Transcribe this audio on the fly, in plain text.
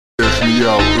me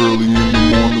out early in the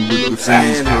morning with the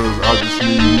fiends, cause I just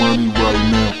need money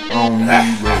right now. I don't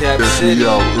need love. Catch me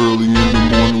out early in the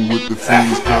morning with the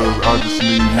fiends, cause I just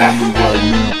need money right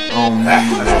now. I don't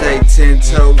need love. I stay 10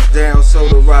 toes down, so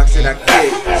the rocks that I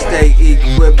kick stay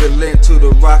equivalent to the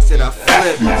rocks that I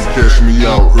flip. You can catch me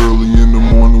out early in the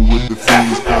morning with the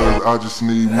fiends, cause I just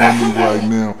need money right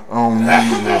now. I don't need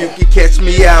love. You can catch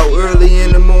me out early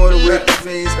in the morning with the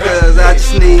fiends, cause I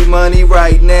just need money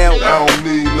right now. I don't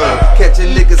need love.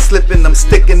 Catching niggas slipping, I'm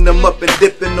sticking them up and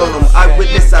dipping on them. I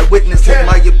witness till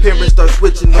my appearance start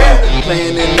switching on.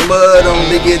 Playing in the mud,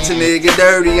 only get to nigga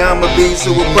dirty. I'm a beast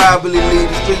who will probably leave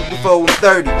the street before I'm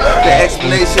 30. The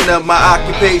explanation of my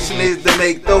occupation is to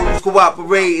make those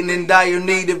cooperating in dire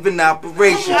need of an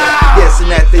operation. Yes,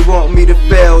 and that they want me to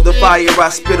fail. The fire I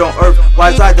spit on earth,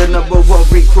 why is I the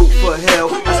 #1 recruit for hell?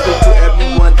 I spit to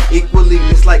everyone equally,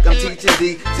 it's like I'm teaching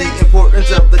the importance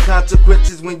of the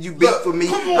consequences when you beat for me.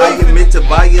 I admit to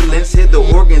violence, hit the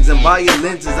organs and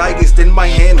violence as I extend my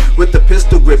hand with the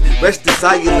pistol grip. Rest in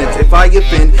silence. If I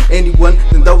offend anyone,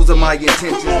 then those are my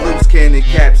intentions. Loose cannon,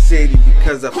 Cap City,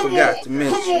 because I forgot to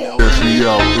mention. Catch me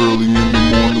out early in the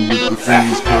morning with the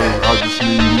fiends, cause I just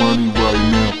need money right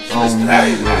now. I don't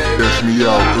need love. Catch me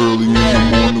out early in the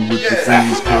morning with the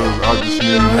fiends, cause I just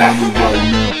need money right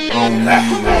now. I don't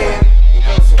need love.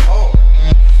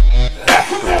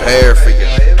 Prepare for you.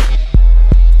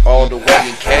 All the way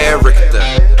in character.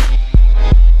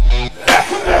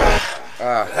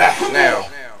 Now.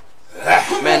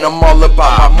 Man, I'm all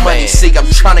about my money. See, I'm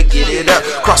tryna get it up.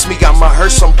 Cross me, I'ma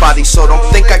hurt somebody, so don't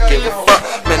think I give a fuck.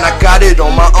 Man, I got it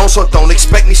on my own, so don't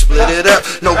expect me split it up.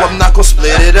 No, I'm not gon'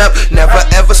 split it up. Never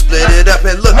ever split it up.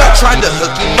 And look, I tried to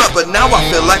hook him up, but now I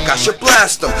feel like I should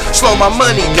blast him. Slow my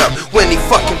money up when he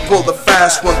fucking pulled the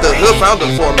fast one. The hood found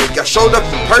him for me. I showed up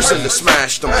in person to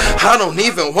smash them. I don't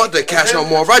even want the cash no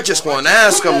more. I just wanna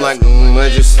ask him like,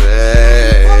 what'd you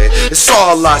say? It's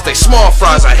all lies, they small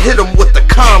fries. I hit him with the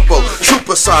combo.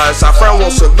 Trooper size, I frown,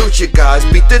 won't salute you guys.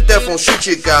 Beat the death, won't shoot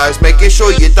you guys. Making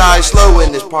sure you die slow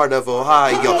in this part of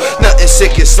Ohio. Nothing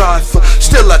sick inside,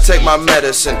 still I take my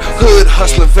medicine. Hood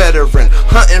hustling veteran,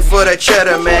 hunting for that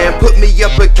cheddar, man. Put me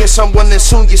up against someone and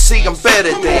soon you see I'm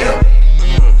better than.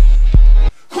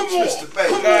 Mr.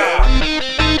 Baker.